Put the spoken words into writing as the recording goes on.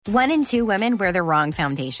1 in 2 women wear the wrong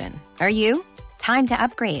foundation. Are you? Time to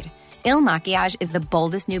upgrade. Il Makiage is the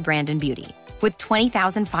boldest new brand in beauty. With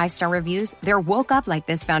 20,000 5-star reviews, their Woke Up Like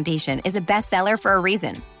This foundation is a bestseller for a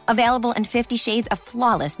reason. Available in 50 shades of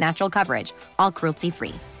flawless natural coverage, all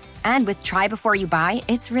cruelty-free. And with Try Before You Buy,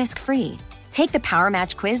 it's risk-free. Take the Power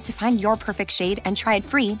Match quiz to find your perfect shade and try it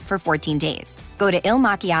free for 14 days. Go to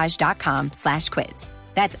ilmakiage.com/quiz.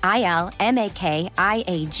 That's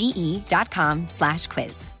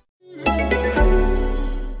ILMAKIAGE.com/quiz.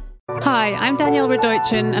 Hi, I'm Danielle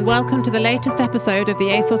Radoichin, and welcome to the latest episode of the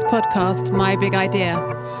ASOS podcast, My Big Idea.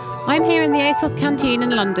 I'm here in the ASOS canteen in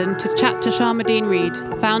London to chat to Sharmadean Reid,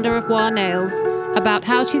 founder of War Nails, about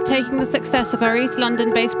how she's taking the success of her East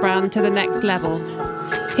London-based brand to the next level.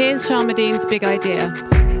 Here's Sharmadean's big idea.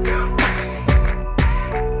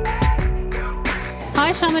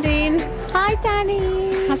 Hi, Sharmadean. Hi,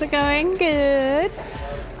 Danny. How's it going? Good.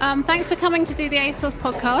 Thanks for coming to do the ASOS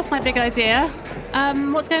podcast, My Big Idea.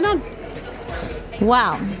 What's going on?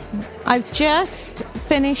 Well, I've just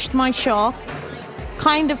finished my shop.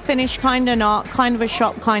 Kind of finished, kind of not. Kind of a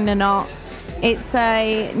shop, kind of not. It's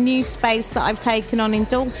a new space that I've taken on in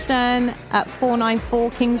Dalston at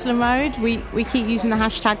 494 Kingsland Road. We keep using the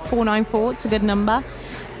hashtag 494. It's a good number.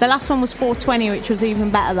 The last one was 420, which was even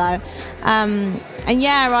better though. And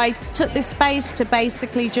yeah, I took this space to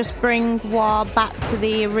basically just bring WAR back to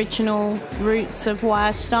the original roots of why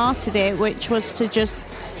I started it, which was to just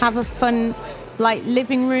have a fun, like,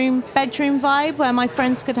 living room, bedroom vibe where my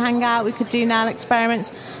friends could hang out, we could do nail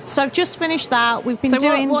experiments. So I've just finished that. We've been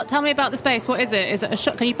doing... What? Tell me about the space. What is it? Is it a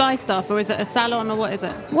shop? Can you buy stuff, or is it a salon, or what is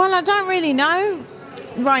it? Well, I don't really know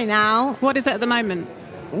right now. What is it at the moment?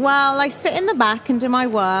 Well, I sit in the back and do my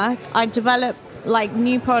work. I develop like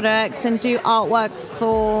new products and do artwork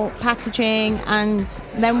for packaging, and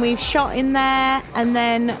then we shot in there, and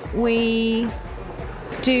then we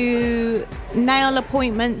do nail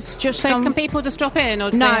appointments just so on... Can people just drop in, or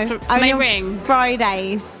do no, they have to, only ring?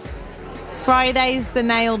 Friday's the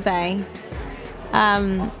nail day. How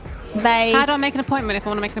do I make an appointment if I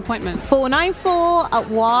want to make an appointment? 494 at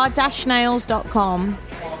war-nails.com.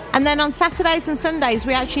 And then on Saturdays and Sundays,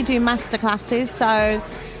 we actually do masterclasses. So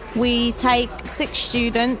we take 6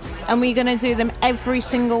 students, and we're going to do them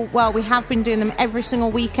we have been doing them every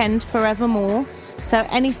single weekend forevermore. So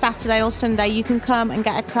any Saturday or Sunday, you can come and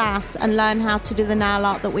get a class and learn how to do the nail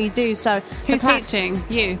art that we do. So who's teaching?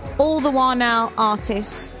 You? All the War Nail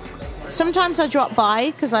artists. Sometimes I drop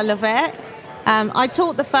by because I love it. I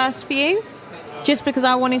taught the first few just because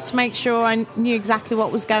I wanted to make sure I knew exactly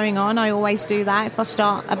what was going on. I always do that. If I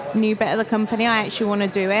start a new bit of the company, I actually want to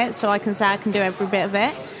do it so I can say I can do every bit of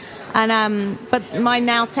it. And but my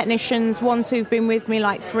nail technicians, ones who've been with me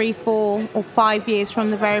like 3, 4 or 5 years from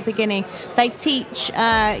the very beginning, they teach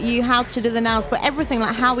you how to do the nails, but everything,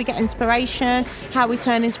 like how we get inspiration, how we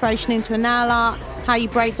turn inspiration into a nail art, how you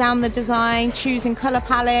break down the design, choosing colour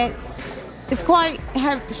palettes. It's quite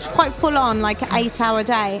full on, like an 8-hour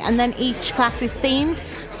day, and then each class is themed.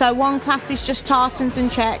 So one class is just tartans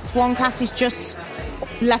and checks, one class is just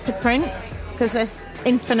leopard print, because there's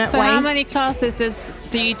infinite ways. So how many classes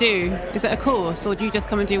do you do? Is it a course, or do you just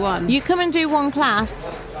come and do one? You come and do one class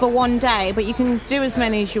for one day, but you can do as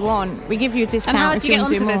many as you want. We give you a discount if you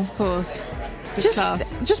want to do more. And how do you get onto this course?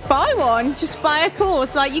 Just buy one. Just buy a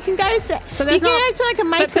course. Like you can go to like a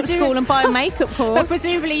makeup school and buy a makeup course. But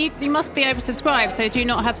presumably you must be oversubscribed. So do you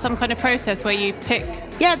not have some kind of process where you pick?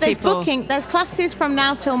 Yeah, there's people? booking. There's classes from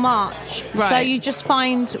now till March. Right. So you just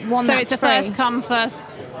find one. So that's it's a free. first come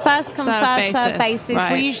first serve basis.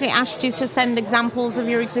 Right. We usually ask you to send examples of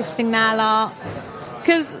your existing nail art.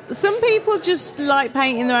 Because some people just like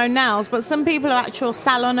painting their own nails, but some people are actual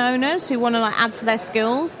salon owners who want to like add to their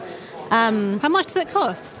skills. How much does it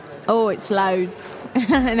cost? Oh, it's loads. No.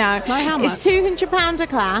 Like how much? It's £200 a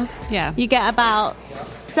class. Yeah. You get about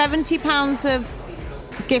 £70 of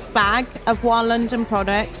gift bag of War London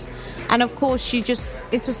products. And of course,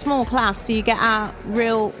 it's a small class, so you get our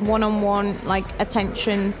real one-on-one like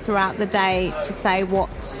attention throughout the day to say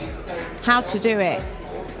how to do it.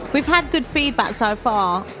 We've had good feedback so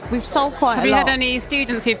far. We've sold quite a lot. Have you had any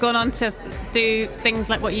students who've gone on to do things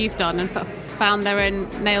like what you've done and found their own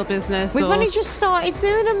nail business? We've only just started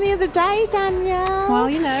doing them the other day, Danielle. Well,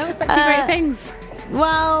 expect great things.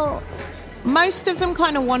 Well, most of them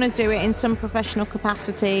kind of want to do it in some professional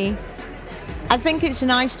capacity. I think it's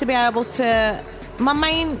nice to be able to... My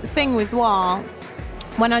main thing with WAR,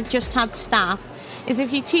 when I just had staff, is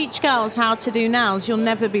if you teach girls how to do nails, you'll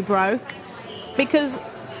never be broke. Because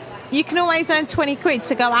you can always earn 20 quid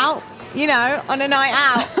to go out, on a night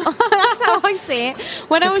out. That's how I see it.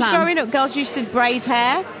 When I was growing up, girls used to braid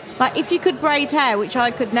hair. Like, if you could braid hair, which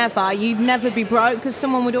I could never, you'd never be broke because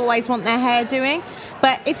someone would always want their hair doing.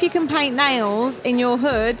 But if you can paint nails in your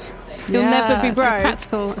hood, you'll never be broke.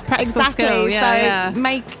 Practical exactly. skill. Yeah, so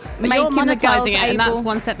making you're the girls monetizing it, and that's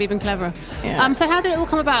one step even cleverer. Yeah. So how did it all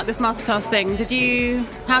come about, this masterclass thing?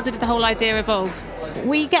 How did the whole idea evolve?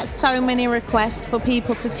 We get so many requests for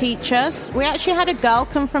people to teach us. We actually had a girl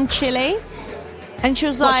come from Chile, and she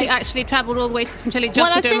was she actually travelled all the way from Chile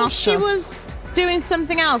just to do a masterclass? I think she was doing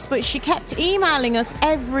something else, but she kept emailing us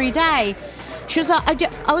every day. She was like,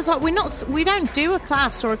 I was like, we don't do a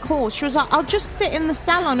class or a course. She was like, I'll just sit in the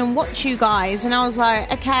salon and watch you guys. And I was like,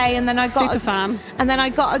 okay. And then I got fan. And then I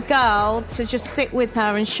got a girl to just sit with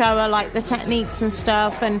her and show her like the techniques and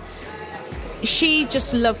stuff. And she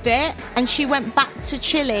just loved it. And she went back to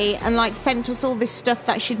Chile and like sent us all this stuff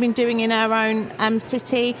that she'd been doing in her own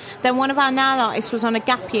city. Then one of our nail artists was on a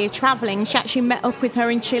gap year traveling. She actually met up with her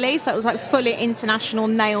in Chile. So it was like fully international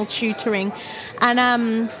nail tutoring.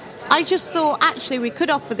 And I just thought, actually, we could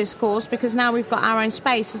offer this course because now we've got our own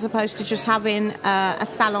space as opposed to just having a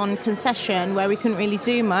salon concession where we couldn't really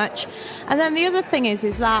do much. And then the other thing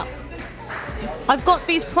is that I've got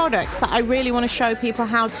these products that I really want to show people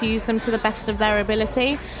how to use them to the best of their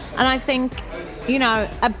ability. And I think,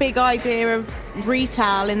 a big idea of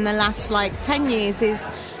retail in the last 10 years is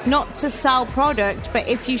not to sell product, but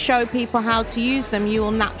if you show people how to use them, you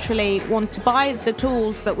will naturally want to buy the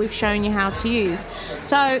tools that we've shown you how to use.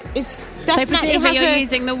 So it's definitely... So presumably you're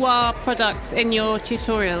using the WAR products in your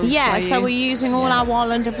tutorials? Yeah, so we're using all our WAR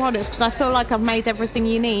London products because I feel like I've made everything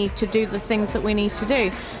you need to do the things that we need to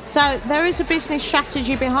do. So there is a business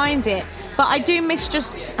strategy behind it. But I do miss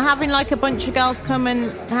just having a bunch of girls come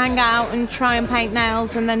and hang out and try and paint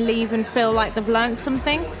nails and then leave and feel like they've learned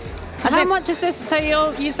something. How much is this? So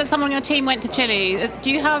you said someone on your team went to Chile. Do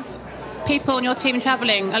you have people on your team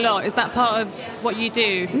travelling a lot? Is that part of what you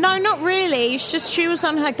do? No, not really. It's just she was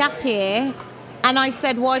on her gap year. And I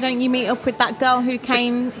said, why don't you meet up with that girl who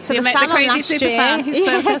came to the salon last year?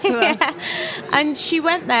 Yeah. And she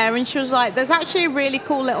went there and she was like, there's actually a really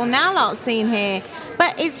cool little nail art scene here.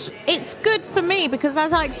 But it's good for me because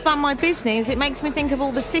as I expand my business, it makes me think of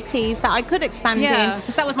all the cities that I could expand in. Yeah,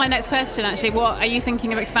 because that was my next question, actually. What are you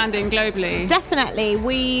thinking of expanding globally? Definitely.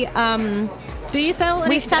 Do you sell?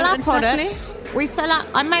 We sell our products.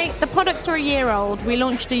 The products are a year old. We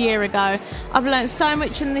launched a year ago. I've learned so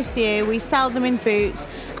much in this year. We sell them in Boots,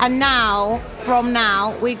 and from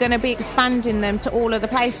now, we're going to be expanding them to all of the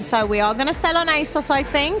places. So we are going to sell on ASOS, I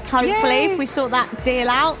think. Hopefully, if we sort that deal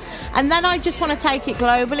out. And then I just want to take it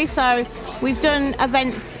globally. So we've done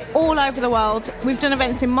events all over the world. We've done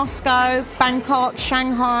events in Moscow, Bangkok,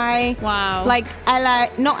 Shanghai. Wow. LA,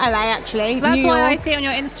 not LA actually. So that's New why York. I see on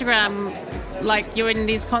your Instagram. You're in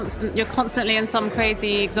these you're constantly in some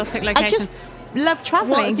crazy exotic location. I just love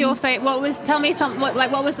traveling. What's your tell me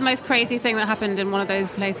what was the most crazy thing that happened in one of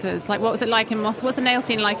those places? What was it like in Moscow? What's the nail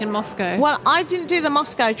scene like in Moscow? Well, I didn't do the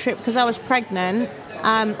Moscow trip because I was pregnant,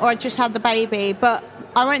 or I just had the baby, but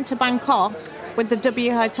I went to Bangkok with the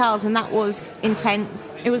W hotels and that was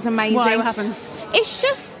intense. It was amazing. Why? What happened? It's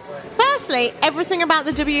just, firstly, everything about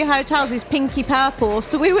the W hotels is pinky purple,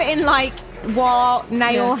 so we were in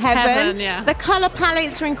nail heaven. Yeah. The colour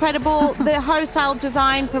palettes are incredible. The hotel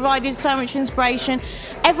design provided so much inspiration.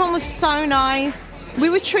 Everyone was so nice. We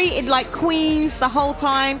were treated like queens the whole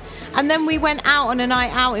time. And then we went out on a night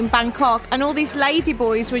out in Bangkok and all these lady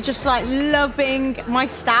boys were just loving my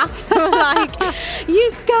staff. They were like,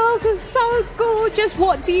 you girls are so gorgeous.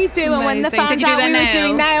 What do you do? Amazing. And when they found out we were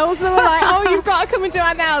doing nails, they were like, oh, you've got to come and do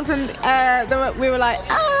our nails. And we were like,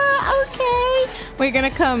 okay. We're going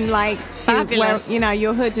to come to wear,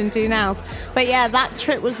 your hood and do nails. But yeah, that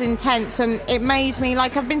trip was intense and it made me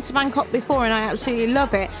I've been to Bangkok before and I absolutely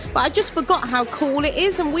love it. But I just forgot how cool it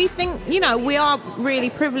is. And we think, we are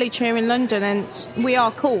really privileged here in London and we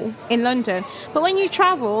are cool in London. But when you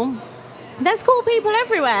travel, there's cool people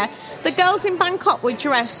everywhere. The girls in Bangkok were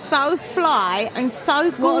dressed so fly and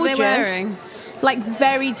so gorgeous. What were they wearing?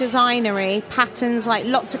 Very designery patterns,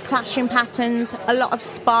 lots of clashing patterns, a lot of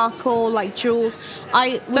sparkle, jewels.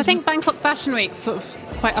 I think Bangkok Fashion Week's sort of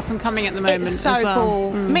quite up and coming at the moment. It's so as well.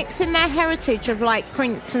 cool. Mixing their heritage of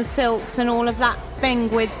prints and silks and all of that thing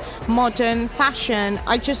with modern fashion.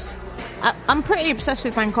 I'm pretty obsessed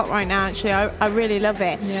with Bangkok right now, actually. I really love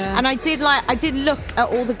it. Yeah. And I did look at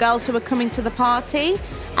all the girls who were coming to the party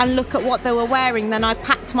and look at what they were wearing. Then I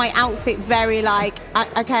packed my outfit very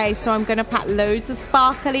okay, so I'm going to pack loads of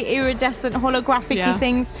sparkly, iridescent, holographic-y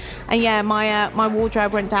things. And my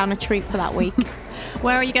wardrobe went down a treat for that week.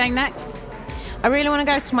 Where are you going next? I really want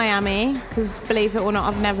to go to Miami because, believe it or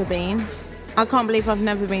not, I've never been. I can't believe I've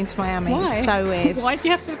never been to Miami. Why? It's so weird. Why do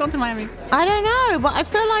you have to have gone to Miami? I don't know, but I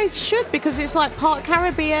feel like I should, because it's like part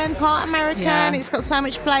Caribbean, part American. Yeah. It's got so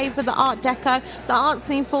much flavour, the Art Deco. The art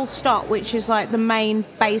scene full stop, which is like the main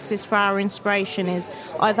basis for our inspiration, is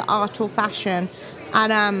either art or fashion.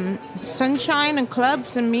 And sunshine and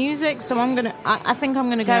clubs and music. So I think I'm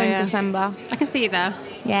going to go in December. I can see you there.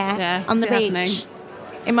 Yeah, on the beach. Happening.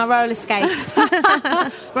 In my roller skates.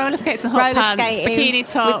 Roller skates and hot pants, bikini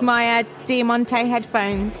top. With my Diamante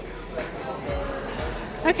headphones.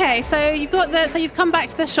 Okay, so you've come back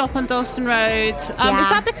to the shop on Dalston Road. Is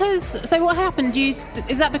that because? So what happened? Is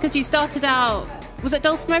that because you started out? Was it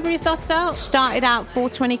Dalston Road where you started out? Started out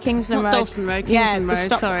 420 Kingsland Road. Not Dalston Road, Kingsland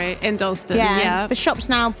Road. Sorry, in Dalston. Yeah, the shop's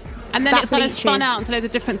now. And then it's kind of spun out into loads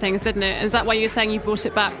of different things, didn't it? Is that why you were saying you brought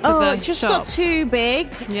it back to the shop? It just got too big.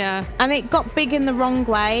 Yeah. And it got big in the wrong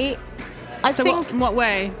way. I think. What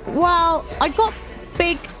way? Well, I got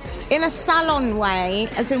big in a salon way,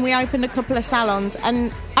 as in we opened a couple of salons.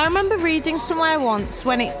 And I remember reading somewhere once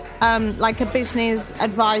when it, like a business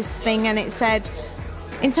advice thing, and it said,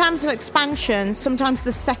 in terms of expansion, sometimes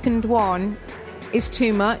the second one is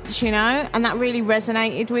too much, and that really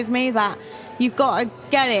resonated with me, that you've got to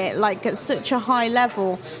get it like at such a high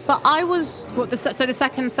level. But I was... the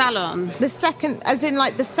second salon? The second, as in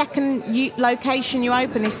like the second location you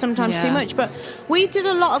open is sometimes too much. But we did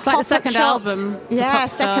a lot of pop-up shops. It's like the second album. Yeah,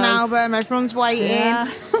 second album, everyone's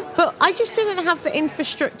waiting. But I just didn't have the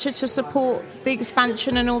infrastructure to support the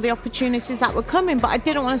expansion and all the opportunities that were coming. But I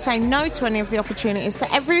didn't want to say no to any of the opportunities. So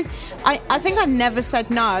I think I never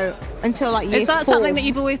said no until like year 4. Is that something that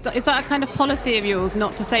you've always done? Is that a kind of policy of yours,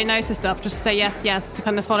 not to say no to stuff, just to say yes, to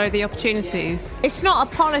kind of follow the opportunities? It's not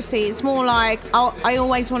a policy. It's more like I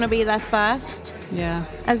always want to be there first. Yeah.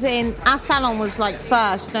 As in, our salon was like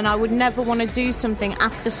first, and I would never want to do something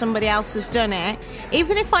after somebody else has done it.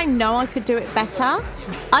 Even if I know I could do it better,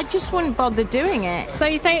 I just wouldn't bother doing it. So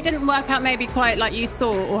you say it didn't work out maybe quite like you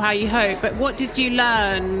thought or how you hoped, but what did you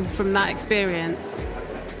learn from that experience?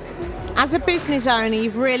 As a business owner,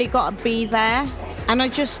 you've really got to be there. And I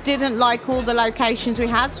just didn't like all the locations we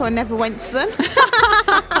had, so I never went to them.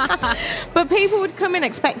 But people would come in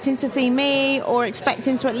expecting to see me, or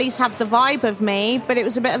expecting to at least have the vibe of me, but it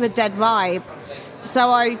was a bit of a dead vibe. So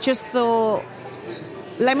I just thought,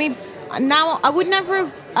 now I would never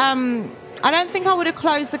have, I don't think I would have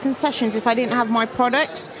closed the concessions if I didn't have my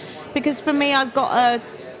products, because for me, I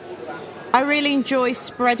really enjoy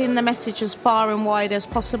spreading the message as far and wide as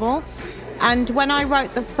possible. And when I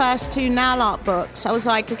wrote the first 2 nail art books, I was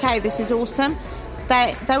like, okay, this is awesome.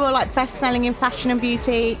 They were like best-selling in fashion and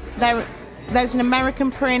beauty. There's an American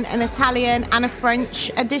print, an Italian, and a French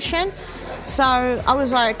edition. So I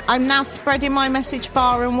was like, I'm now spreading my message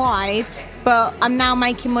far and wide, but I'm now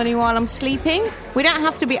making money while I'm sleeping. We don't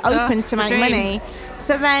have to be open to make money.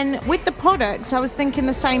 So then with the products, I was thinking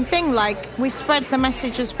the same thing. Like, we spread the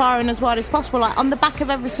message as far and as wide as possible. Like, on the back of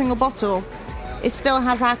every single bottle, it still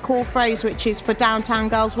has our core phrase, which is for downtown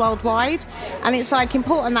girls worldwide. And it's like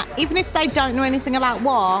important that even if they don't know anything about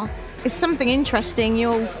WAR, it's something interesting.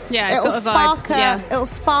 It'll spark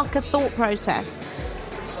a thought process.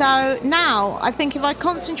 So now I think if I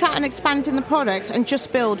concentrate on expanding the products and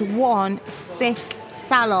just build one sick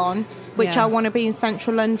salon, which I want to be in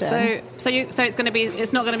central London. So it's going to be.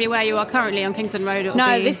 It's not going to be where you are currently on Kingston Road.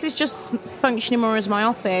 This is just functioning more as my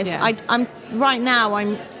office. Yeah. I'm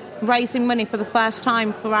raising money for the first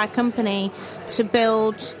time for our company to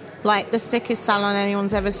build like the sickest salon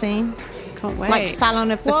anyone's ever seen. Can't wait. Like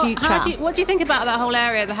salon of the future. What do you think about that whole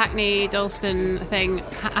area, the Hackney, Dalston thing?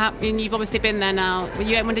 You've obviously been there now.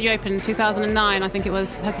 When did you open? 2009, I think it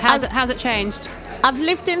was. How's it changed? I've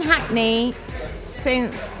lived in Hackney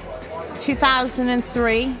since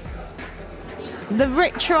 2003. I'm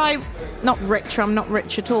not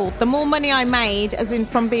rich at all. The more money I made, as in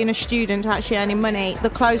from being a student to actually earning money, the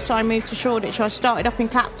closer I moved to Shoreditch. I started off in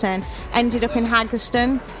Clapton, ended up in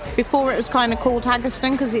Haggerston. Before it was kind of called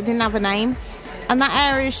Haggerston because it didn't have a name. And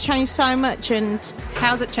that area has changed so much. And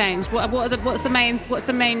how's it changed? What's the main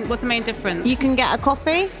difference? You can get a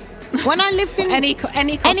coffee. When I lived in any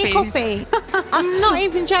coffee. I'm not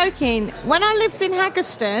even joking. When I lived in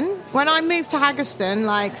Haggerston, when I moved to Haggerston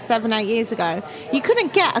like 7-8 years ago, you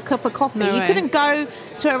couldn't get a cup of coffee. No you way. Couldn't go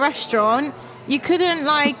to a restaurant. You couldn't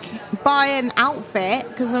buy an outfit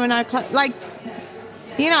because there were no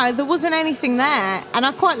there wasn't anything there. And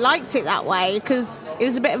I quite liked it that way because it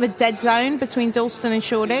was a bit of a dead zone between Dalston and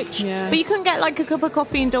Shoreditch. Yeah. But you couldn't get a cup of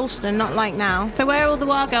coffee in Dalston, not like now. So where are all the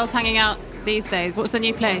WAR girls hanging out these days? What's the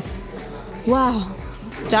new place? Well,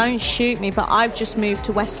 don't shoot me, but I've just moved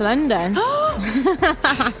to West London.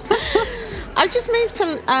 I've just moved to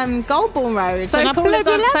Goldbourne Road, So and I cool bloody is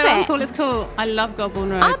that? love So it. cool is cool. I love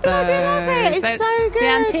Goldbourne Road. I bloody love it. It's so good. The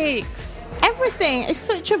antiques. Everything. It's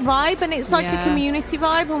such a vibe, and it's like a community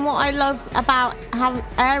vibe. And what I love about how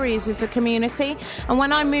Aries is a community. And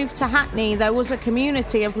when I moved to Hackney, there was a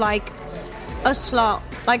community of like us lot.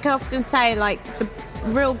 Like I often say, like the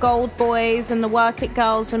real gold boys and the work it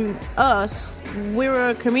girls and us. We were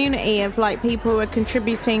a community of like people who are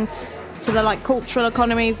contributing to the like cultural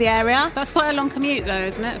economy of the area. That's quite a long commute, though,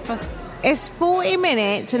 isn't it? It's 40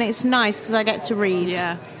 minutes, and it's nice because I get to read.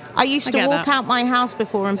 Yeah. I used to walk out my house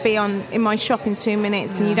before and be in my shop in 2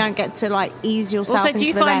 minutes, and you don't get to like ease yourself Also, into the do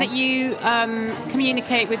you find day. that you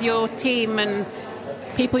communicate with your team and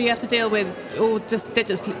people you have to deal with all just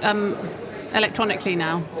electronically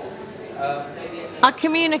now? I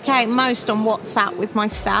communicate most on WhatsApp with my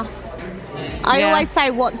staff. I always say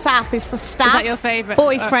WhatsApp is for staff, Is that your favourite?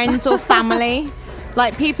 boyfriends or family,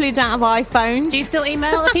 like people who don't have iPhones. Do you still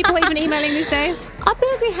email? Are people even emailing these days? I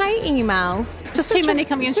bloody hate emails. Just too many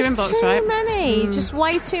coming into your inbox, right? Too many, just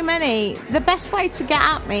way too many. The best way to get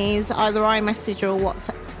at me is either iMessage or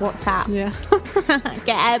WhatsApp. Yeah.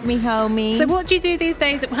 Get at me, homie. So what do you do these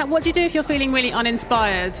days? What do you do if you're feeling really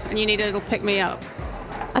uninspired and you need a little pick-me-up?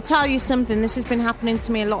 I tell you something, this has been happening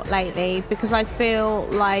to me a lot lately because I feel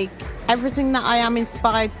like everything that I am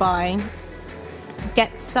inspired by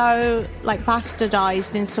gets so like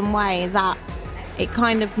bastardized in some way that it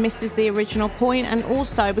kind of misses the original point. And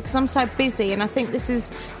also because I'm so busy, and I think this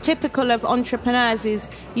is typical of entrepreneurs,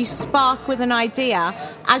 is you spark with an idea.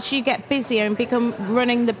 As you get busier and become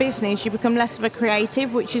running the business, you become less of a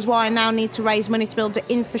creative, which is why I now need to raise money to build the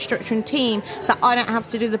infrastructure and team so I don't have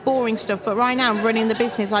to do the boring stuff. But right now, running the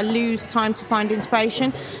business, I lose time to find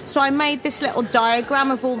inspiration. So I made this little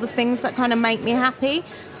diagram of all the things that kind of make me happy.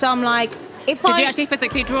 So I'm like, Did you actually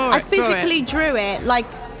physically draw it? I physically drew it, like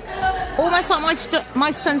almost like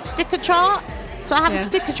my son's sticker chart. So I have a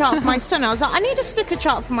sticker chart for my son. I was like, I need a sticker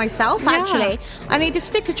chart for myself, actually. I need a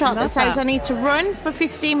sticker chart that says I need to run for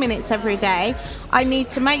 15 minutes every day. I need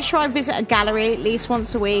to make sure I visit a gallery at least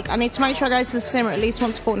once a week. I need to make sure I go to the cinema at least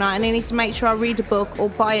once a fortnight. And I need to make sure I read a book or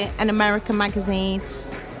buy an American magazine,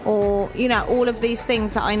 or, you know, all of these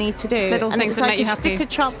things that I need to do. Little and things it's that like make you a happy. sticker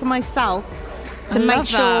chart for myself to I make love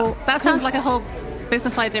sure... That sounds like a whole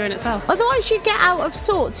business idea in itself. Otherwise you get out of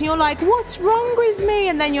sorts and you're like, what's wrong with me?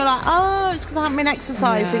 And then you're like, oh, it's because I haven't been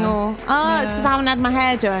exercising, or it's because I haven't had my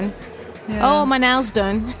hair done. Oh, my nails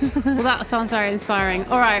done. Well, that sounds very inspiring.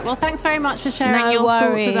 All right, well, thanks very much for sharing your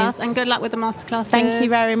thoughts with us, and good luck with the masterclasses. Thank you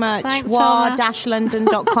very much. Thanks,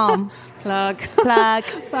 war-london.com. Plug. Bye.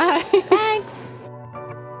 Thanks.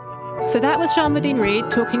 So that was Sharmadean Reid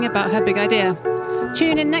talking about her big idea.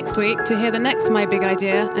 Tune in next week to hear the next My Big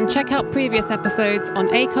Idea, and check out previous episodes on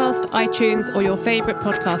Acast, iTunes, or your favourite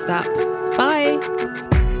podcast app.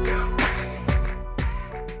 Bye!